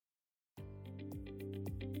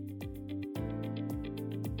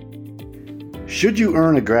Should you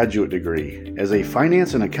earn a graduate degree? As a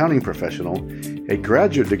finance and accounting professional, a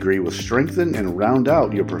graduate degree will strengthen and round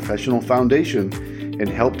out your professional foundation and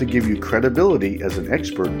help to give you credibility as an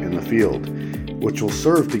expert in the field, which will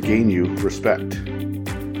serve to gain you respect.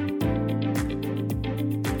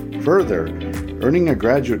 Further, earning a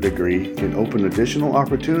graduate degree can open additional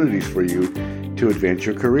opportunities for you to advance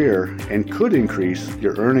your career and could increase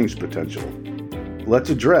your earnings potential.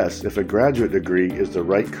 Let's address if a graduate degree is the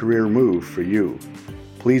right career move for you.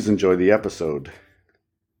 Please enjoy the episode.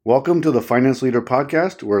 Welcome to the Finance Leader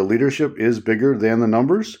Podcast, where leadership is bigger than the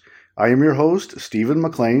numbers. I am your host, Stephen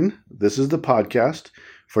McLean. This is the podcast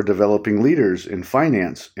for developing leaders in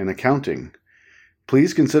finance and accounting.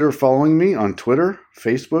 Please consider following me on Twitter,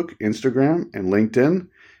 Facebook, Instagram, and LinkedIn.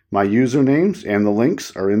 My usernames and the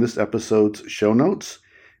links are in this episode's show notes.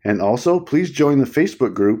 And also, please join the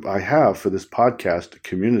Facebook group I have for this podcast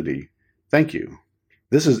community. Thank you.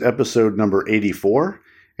 This is episode number 84,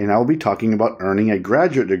 and I'll be talking about earning a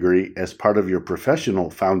graduate degree as part of your professional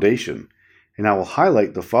foundation. And I will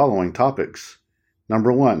highlight the following topics.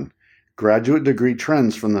 Number 1, graduate degree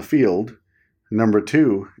trends from the field. Number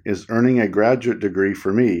 2, is earning a graduate degree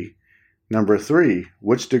for me? Number 3,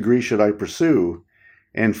 which degree should I pursue?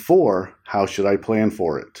 And 4, how should I plan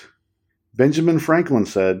for it? Benjamin Franklin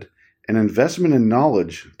said, "An investment in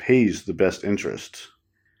knowledge pays the best interest."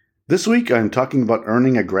 This week I'm talking about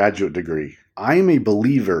earning a graduate degree. I am a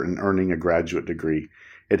believer in earning a graduate degree.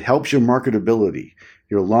 It helps your marketability,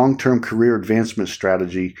 your long-term career advancement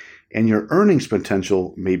strategy, and your earnings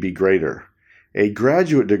potential may be greater. A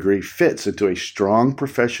graduate degree fits into a strong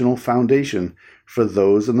professional foundation for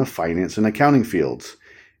those in the finance and accounting fields.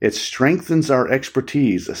 It strengthens our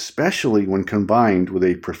expertise, especially when combined with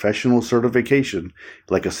a professional certification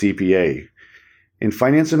like a CPA. In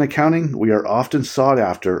finance and accounting, we are often sought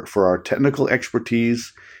after for our technical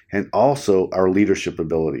expertise and also our leadership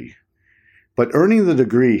ability. But earning the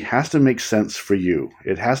degree has to make sense for you.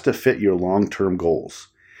 It has to fit your long-term goals.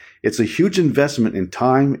 It's a huge investment in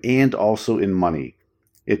time and also in money.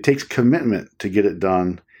 It takes commitment to get it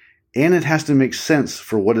done, and it has to make sense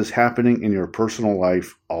for what is happening in your personal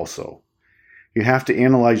life also. You have to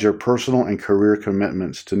analyze your personal and career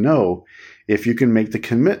commitments to know if you can make the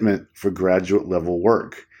commitment for graduate level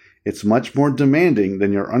work. It's much more demanding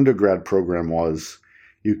than your undergrad program was.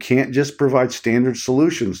 You can't just provide standard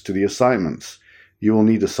solutions to the assignments. You will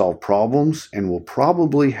need to solve problems and will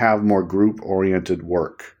probably have more group-oriented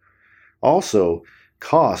work. Also,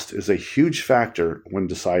 cost is a huge factor when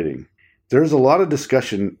deciding. There's a lot of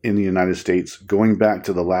discussion in the United States going back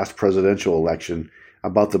to the last presidential election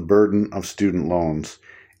about the burden of student loans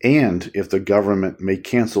and if the government may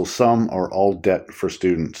cancel some or all debt for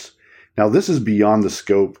students. Now, this is beyond the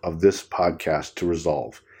scope of this podcast to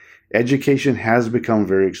resolve. Education has become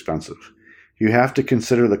very expensive. You have to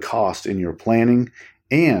consider the cost in your planning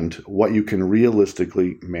and what you can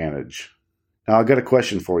realistically manage. Now, I've got a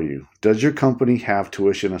question for you. Does your company have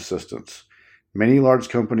tuition assistance? Many large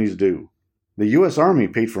companies do. The U.S. Army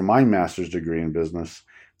paid for my master's degree in business.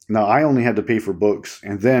 Now, I only had to pay for books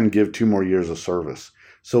and then give 2 more years of service,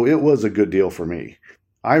 so it was a good deal for me.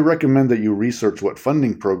 I recommend that you research what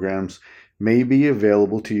funding programs may be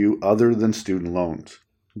available to you other than student loans.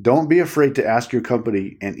 Don't be afraid to ask your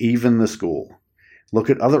company and even the school. Look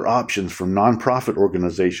at other options from nonprofit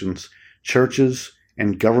organizations, churches,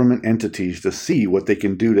 and government entities to see what they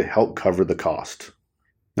can do to help cover the cost.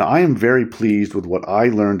 Now, I am very pleased with what I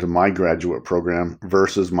learned in my graduate program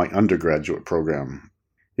versus my undergraduate program.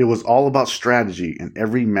 It was all about strategy in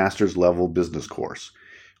every master's level business course,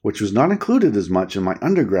 which was not included as much in my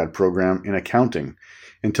undergrad program in accounting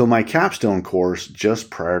until my capstone course just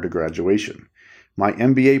prior to graduation. My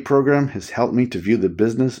MBA program has helped me to view the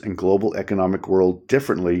business and global economic world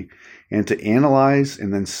differently and to analyze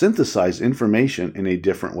and then synthesize information in a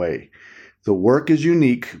different way. The work is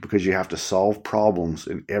unique because you have to solve problems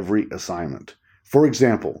in every assignment. For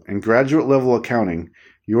example, in graduate level accounting,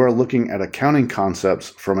 you are looking at accounting concepts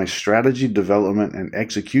from a strategy development and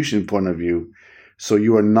execution point of view, so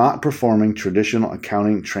you are not performing traditional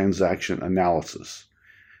accounting transaction analysis.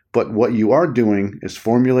 But what you are doing is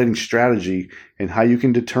formulating strategy and how you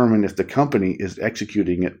can determine if the company is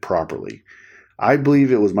executing it properly. I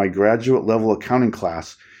believe it was my graduate level accounting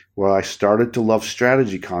class where I started to love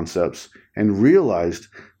strategy concepts and realized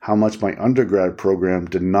how much my undergrad program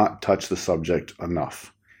did not touch the subject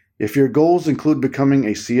enough. If your goals include becoming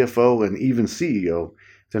a CFO and even CEO,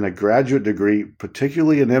 then a graduate degree,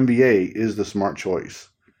 particularly an MBA, is the smart choice.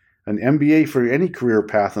 An MBA for any career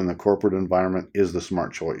path in the corporate environment is the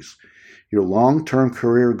smart choice. Your long-term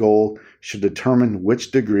career goal should determine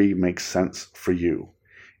which degree makes sense for you.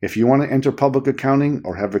 If you want to enter public accounting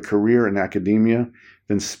or have a career in academia,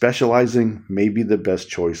 then specializing may be the best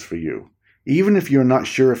choice for you. Even if you're not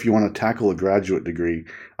sure if you want to tackle a graduate degree,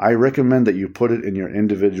 I recommend that you put it in your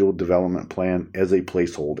individual development plan as a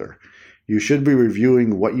placeholder. You should be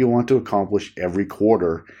reviewing what you want to accomplish every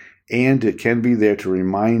quarter, and it can be there to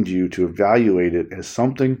remind you to evaluate it as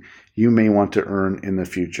something you may want to earn in the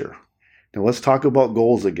future. Now let's talk about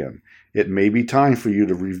goals again. It may be time for you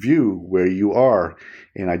to review where you are,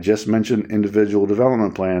 and I just mentioned individual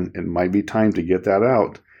development plan. It might be time to get that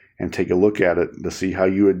out and take a look at it to see how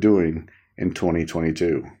you are doing in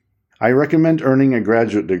 2022. I recommend earning a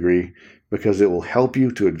graduate degree because it will help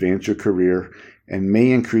you to advance your career and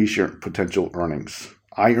may increase your potential earnings.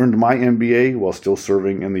 I earned my MBA while still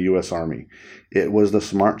serving in the U.S. Army. It was the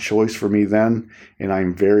smart choice for me then, and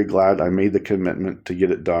I'm very glad I made the commitment to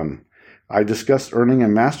get it done. I discussed earning a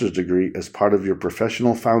master's degree as part of your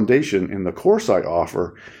professional foundation in the course I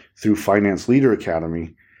offer through Finance Leader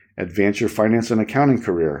Academy, Advance Your Finance and Accounting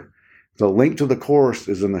Career. The link to the course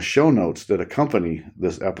is in the show notes that accompany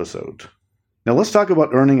this episode. Now let's talk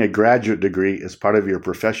about earning a graduate degree as part of your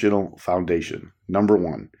professional foundation. Number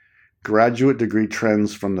 1, graduate degree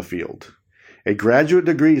trends from the field. A graduate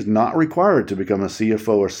degree is not required to become a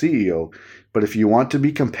CFO or CEO, but if you want to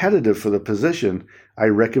be competitive for the position, I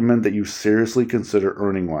recommend that you seriously consider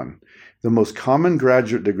earning one. The most common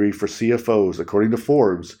graduate degree for CFOs, according to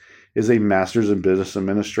Forbes, is a Master's in Business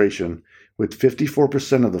Administration, with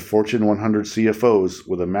 54% of the Fortune 100 CFOs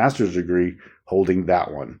with a master's degree holding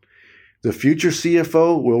that one. The future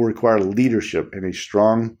CFO will require leadership and a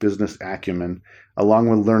strong business acumen, along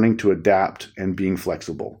with learning to adapt and being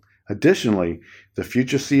flexible. Additionally, the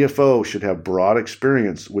future CFO should have broad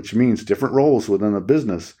experience, which means different roles within a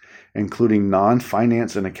business, including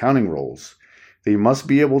non-finance and accounting roles. They must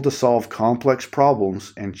be able to solve complex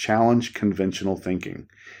problems and challenge conventional thinking.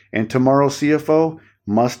 And tomorrow's CFO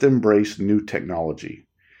must embrace new technology.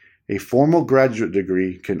 A formal graduate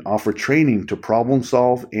degree can offer training to problem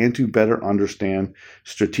solve and to better understand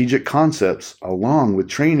strategic concepts, along with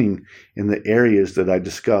training in the areas that I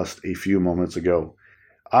discussed a few moments ago.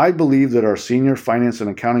 I believe that our senior finance and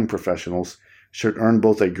accounting professionals should earn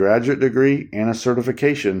both a graduate degree and a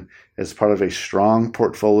certification as part of a strong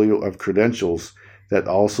portfolio of credentials that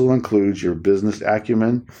also includes your business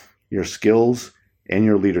acumen, your skills, and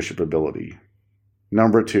your leadership ability.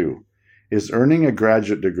 Number 2, is earning a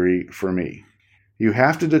graduate degree for me? You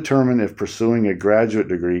have to determine if pursuing a graduate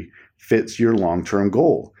degree fits your long-term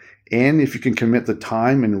goal, and if you can commit the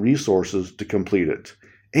time and resources to complete it.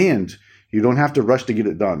 And you don't have to rush to get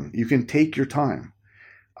it done. You can take your time.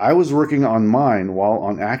 I was working on mine while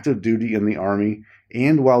on active duty in the Army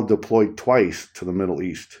and while deployed twice to the Middle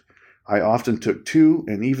East. I often took 2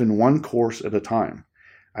 and even 1 course at a time.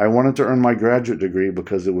 I wanted to earn my graduate degree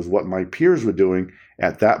because it was what my peers were doing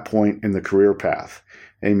at that point in the career path.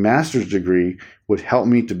 A master's degree would help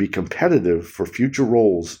me to be competitive for future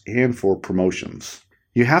roles and for promotions.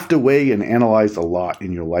 You have to weigh and analyze a lot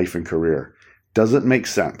in your life and career. Does it make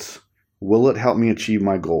sense? Will it help me achieve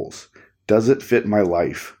my goals? Does it fit my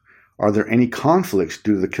life? Are there any conflicts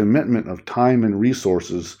due to the commitment of time and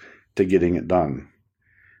resources to getting it done?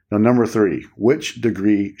 Now, number 3, which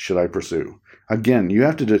degree should I pursue? Again, you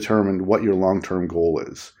have to determine what your long-term goal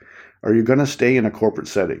is. Are you going to stay in a corporate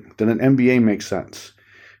setting? Then an MBA makes sense.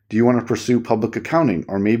 Do you want to pursue public accounting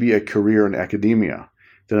or maybe a career in academia?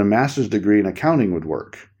 Then a master's degree in accounting would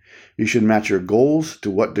work. You should match your goals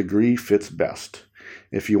to what degree fits best.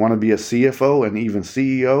 If you want to be a CFO and even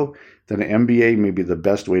CEO, then an MBA may be the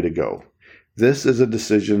best way to go. This is a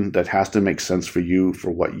decision that has to make sense for you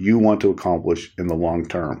for what you want to accomplish in the long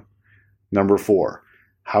term. Number 4,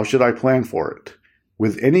 how should I plan for it?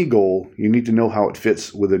 With any goal, you need to know how it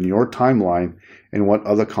fits within your timeline and what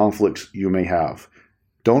other conflicts you may have.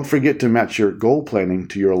 Don't forget to match your goal planning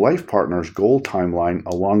to your life partner's goal timeline,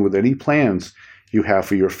 along with any plans you have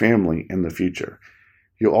for your family in the future.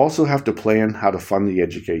 You'll also have to plan how to fund the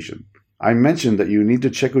education. I mentioned that you need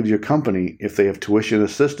to check with your company if they have tuition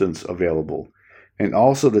assistance available, and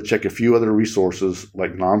also to check a few other resources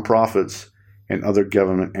like nonprofits and other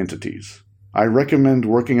government entities. I recommend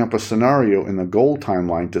working up a scenario in the goal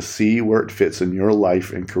timeline to see where it fits in your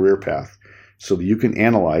life and career path so that you can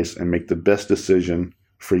analyze and make the best decision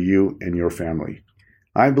for you and your family.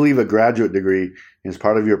 I believe a graduate degree is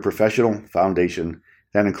part of your professional foundation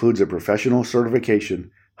that includes a professional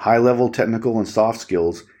certification, high-level technical and soft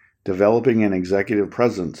skills, developing an executive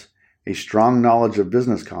presence, a strong knowledge of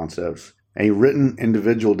business concepts, a written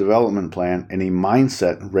individual development plan, and a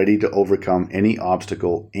mindset ready to overcome any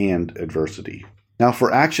obstacle and adversity. Now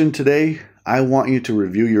for action today, I want you to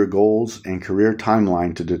review your goals and career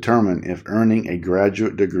timeline to determine if earning a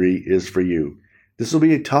graduate degree is for you. This will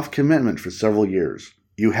be a tough commitment for several years.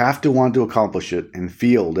 You have to want to accomplish it and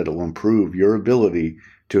feel that it will improve your ability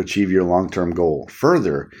to achieve your long-term goal.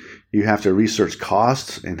 Further, you have to research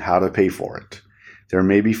costs and how to pay for it. There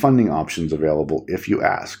may be funding options available if you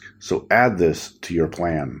ask, so add this to your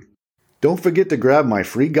plan. Don't forget to grab my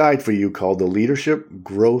free guide for you called the Leadership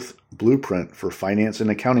Growth Blueprint for Finance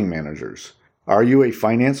and Accounting Managers. Are you a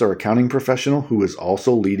finance or accounting professional who is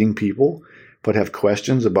also leading people, but have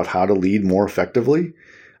questions about how to lead more effectively?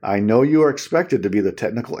 I know you are expected to be the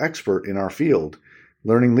technical expert in our field.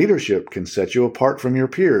 Learning leadership can set you apart from your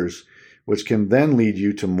peers, which can then lead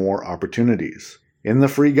you to more opportunities. In the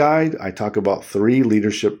free guide, I talk about 3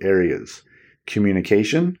 leadership areas: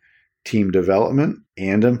 communication, team development,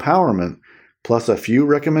 and empowerment, plus a few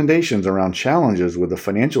recommendations around challenges with the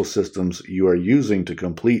financial systems you are using to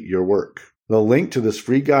complete your work. The link to this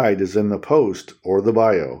free guide is in the post or the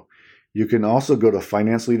bio. You can also go to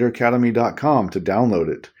financeleaderacademy.com to download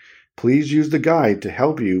it. Please use the guide to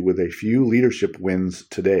help you with a few leadership wins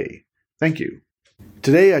today. Thank you.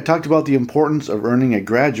 Today, I talked about the importance of earning a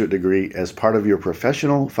graduate degree as part of your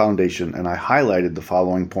professional foundation, and I highlighted the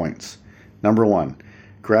following points. Number 1,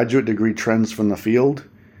 graduate degree trends from the field.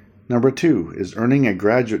 Number 2, is earning a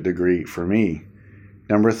graduate degree for me?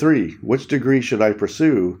 Number 3, which degree should I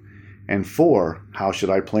pursue? And 4, how should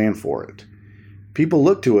I plan for it? People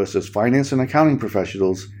look to us as finance and accounting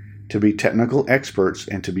professionals to be technical experts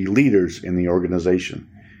and to be leaders in the organization.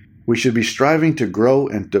 We should be striving to grow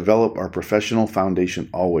and develop our professional foundation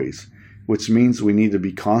always, which means we need to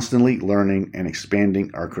be constantly learning and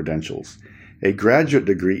expanding our credentials. A graduate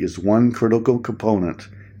degree is one critical component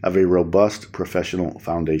of a robust professional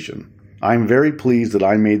foundation. I am very pleased that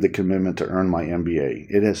I made the commitment to earn my MBA.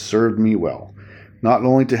 It has served me well. Not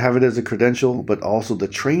only to have it as a credential, but also the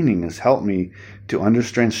training has helped me to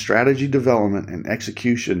understand strategy development and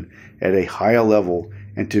execution at a higher level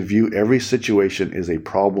and to view every situation as a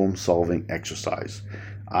problem-solving exercise.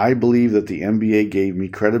 I believe that the MBA gave me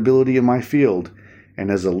credibility in my field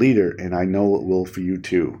and as a leader, and I know it will for you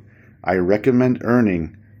too. I recommend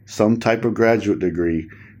earning some type of graduate degree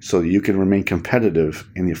so that you can remain competitive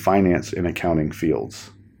in the finance and accounting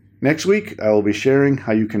fields. Next week, I will be sharing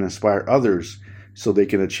how you can inspire others so they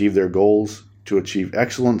can achieve their goals, to achieve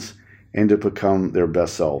excellence, and to become their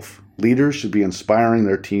best self. Leaders should be inspiring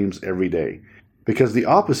their teams every day, because the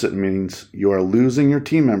opposite means you are losing your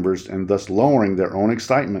team members and thus lowering their own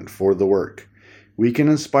excitement for the work. We can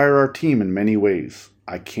inspire our team in many ways.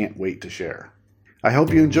 I can't wait to share. I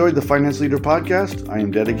hope you enjoyed the Finance Leader Podcast. I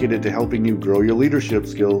am dedicated to helping you grow your leadership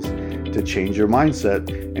skills, to change your mindset,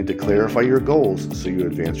 and to clarify your goals so you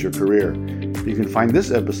advance your career. You can find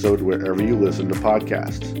this episode wherever you listen to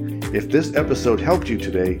podcasts. If this episode helped you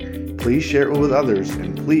today, please share it with others,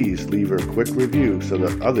 and please leave a quick review so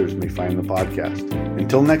that others may find the podcast.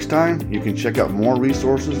 Until next time, you can check out more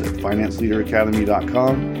resources at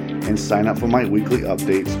financeleaderacademy.com and sign up for my weekly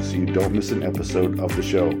updates so you don't miss an episode of the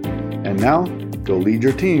show. And now, go lead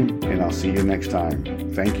your team, and I'll see you next time.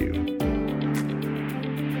 Thank you.